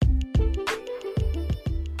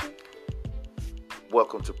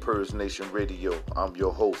Welcome to Purge Nation Radio. I'm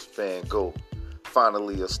your host, Van Gogh.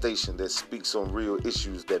 Finally, a station that speaks on real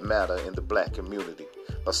issues that matter in the black community.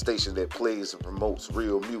 A station that plays and promotes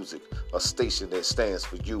real music. A station that stands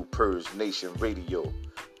for you, Purge Nation Radio.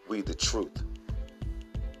 We the truth.